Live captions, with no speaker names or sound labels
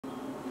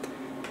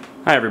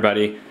Hi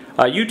everybody.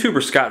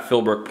 YouTuber Scott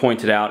Philbrook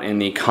pointed out in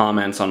the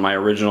comments on my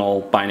original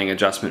binding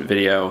adjustment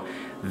video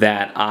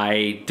that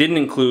I didn't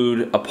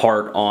include a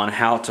part on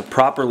how to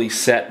properly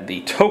set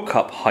the toe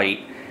cup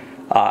height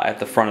at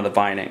the front of the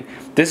binding.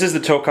 This is the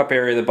toe cup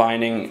area of the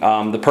binding.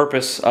 The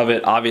purpose of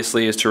it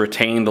obviously is to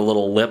retain the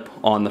little lip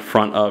on the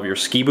front of your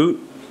ski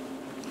boot.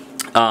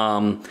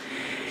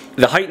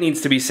 The height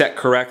needs to be set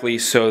correctly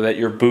so that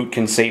your boot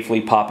can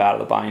safely pop out of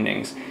the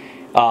bindings.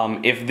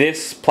 If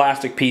this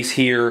plastic piece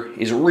here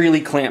is really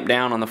clamped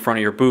down on the front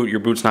of your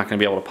boot's not going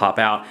to be able to pop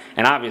out,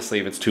 and obviously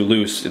if it's too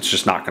loose, it's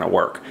just not going to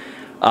work.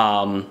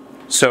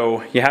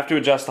 So you have to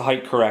adjust the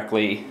height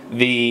correctly.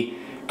 The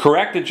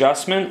correct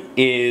adjustment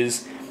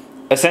is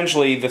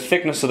essentially the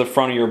thickness of the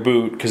front of your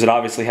boot, because it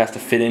obviously has to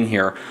fit in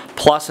here,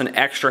 plus an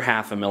extra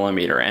 ½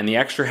 millimeter, and the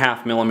extra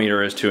 ½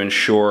 millimeter is to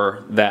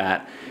ensure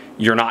that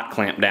you're not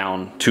clamped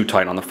down too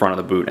tight on the front of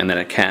the boot and then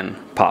it can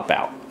pop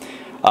out.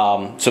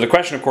 So the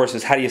question, of course,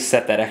 is how do you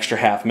set that extra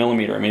 ½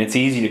 millimeter? I mean, it's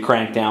easy to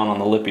crank down on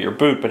the lip of your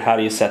boot, but how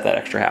do you set that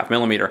extra ½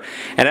 millimeter?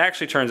 And it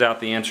actually turns out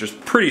the answer is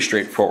pretty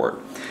straightforward.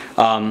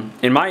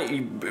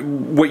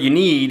 What you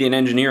need in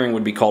engineering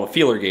would be called a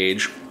feeler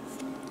gauge.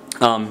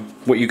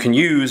 What you can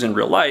use in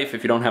real life,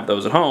 if you don't have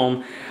those at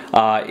home,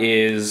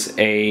 is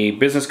a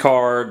business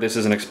card. This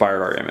is an expired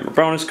REI member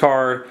bonus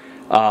card.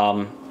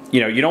 You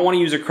know, you don't want to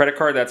use a credit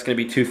card. That's going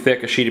to be too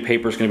thick. A sheet of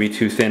paper is going to be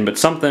too thin. But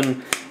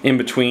something in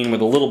between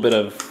with a little bit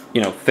of,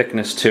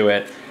 thickness to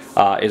it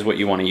is what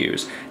you want to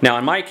use. Now,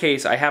 in my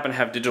case, I happen to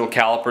have digital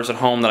calipers at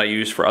home that I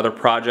use for other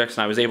projects,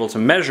 and I was able to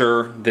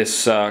measure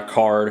this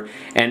card,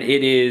 and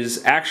it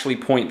is actually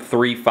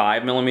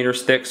 0.35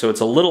 millimeters thick, so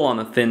it's a little on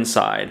the thin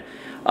side.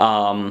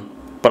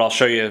 But I'll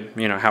show you,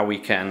 how we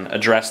can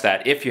address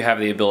that if you have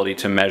the ability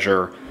to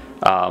measure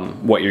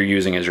what you're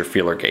using as your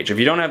feeler gauge. If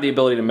you don't have the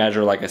ability to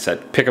measure, like I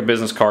said, pick a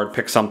business card,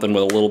 pick something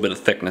with a little bit of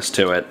thickness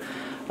to it,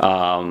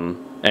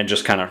 and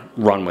just kind of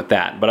run with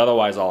that. But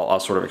otherwise, I'll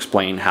sort of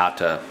explain how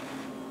to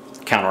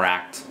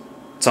counteract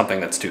something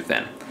that's too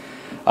thin.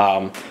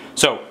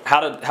 So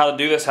how to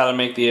do this, how to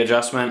make the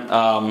adjustment.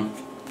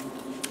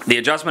 The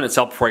adjustment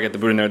itself, before I get the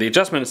boot in there, the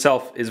adjustment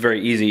itself is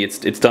very easy.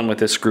 It's done with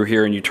this screw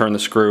here, and you turn the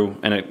screw,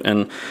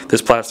 and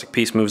this plastic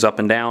piece moves up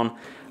and down.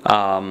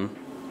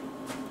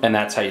 And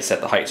that's how you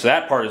set the height. So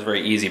that part is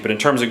very easy, but in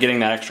terms of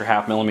getting that extra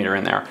 ½ millimeter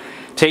in there,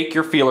 take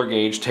your feeler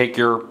gauge, take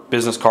your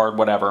business card,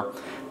 whatever,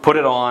 put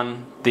it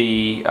on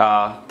the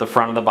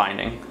front of the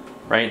binding,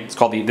 right?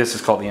 This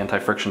is called the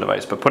anti-friction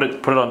device, but put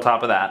it on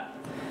top of that,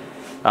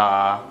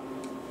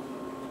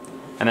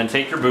 and then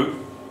take your boot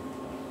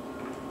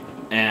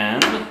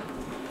and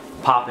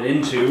pop it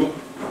into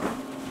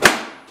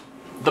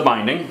the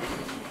binding.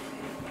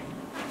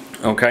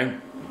 Okay,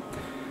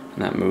 and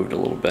that moved a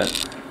little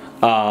bit.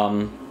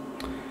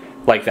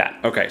 Like that.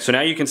 Okay, so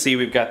now you can see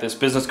we've got this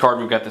business card,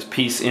 we've got this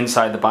piece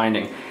inside the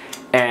binding.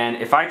 And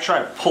if I try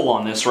to pull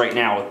on this right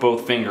now with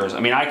both fingers,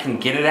 I mean, I can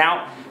get it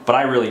out, but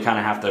I really kind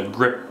of have to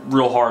grip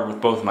real hard with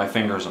both of my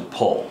fingers and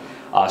pull.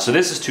 So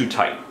this is too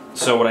tight.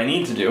 So what I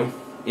need to do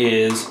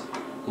is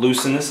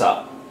loosen this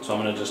up. So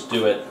I'm going to just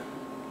do it,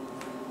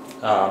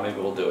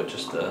 maybe we'll do it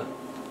just a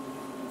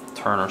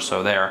turn or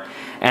so there.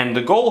 And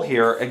the goal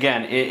here,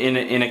 again,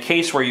 in a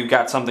case where you've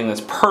got something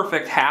that's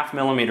perfect ½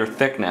 millimeter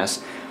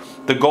thickness,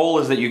 the goal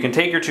is that you can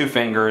take your two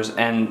fingers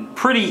and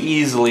pretty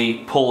easily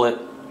pull it,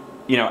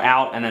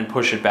 out and then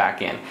push it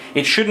back in.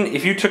 It shouldn't,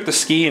 if you took the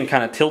ski and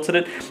kind of tilted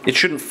it, it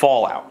shouldn't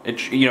fall out. It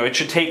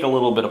should take a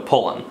little bit of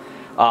pulling,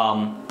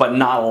 but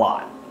not a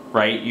lot,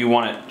 right? You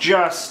want it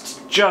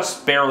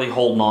just barely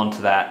holding on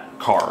to that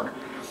card.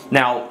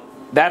 Now,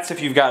 that's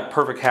if you've got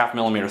perfect ½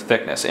 millimeter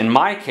thickness. In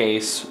my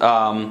case,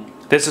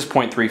 this is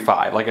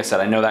 0.35. Like I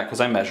said, I know that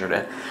because I measured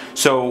it.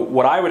 So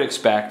what I would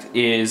expect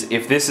is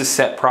if this is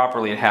set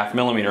properly at ½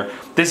 millimeter,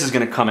 this is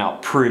going to come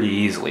out pretty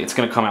easily. It's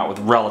going to come out with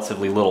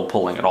relatively little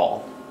pulling at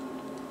all,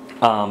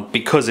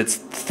 because it's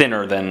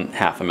thinner than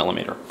 ½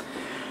 millimeter.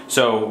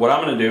 So what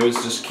I'm going to do is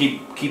just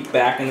keep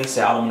backing this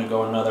out. I'm going to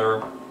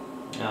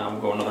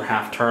go another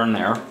half turn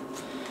there.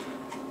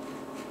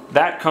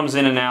 That comes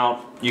in and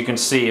out. You can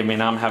see, I mean,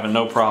 I'm having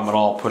no problem at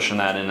all pushing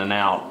that in and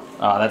out.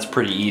 That's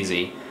pretty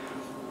easy.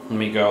 Let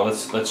me go,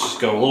 let's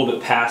just go a little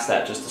bit past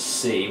that just to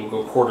see. We'll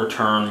go quarter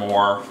turn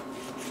more,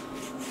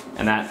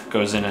 and that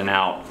goes in and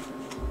out,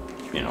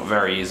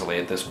 very easily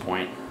at this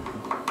point.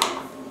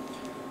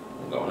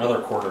 We'll go another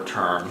quarter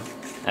turn,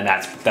 and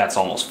that's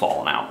almost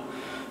fallen out.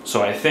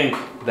 So I think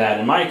that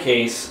in my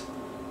case,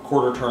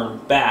 quarter turn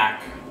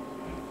back,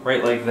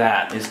 right like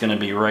that, is going to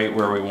be right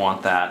where we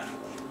want that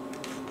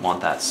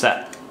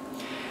set.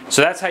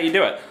 So that's how you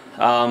do it.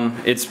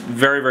 It's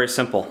very, very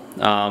simple.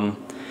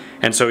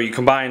 And so you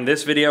combine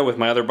this video with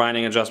my other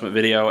binding adjustment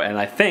video, and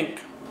I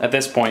think at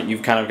this point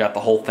you've kind of got the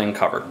whole thing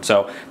covered.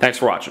 So thanks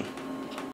for watching.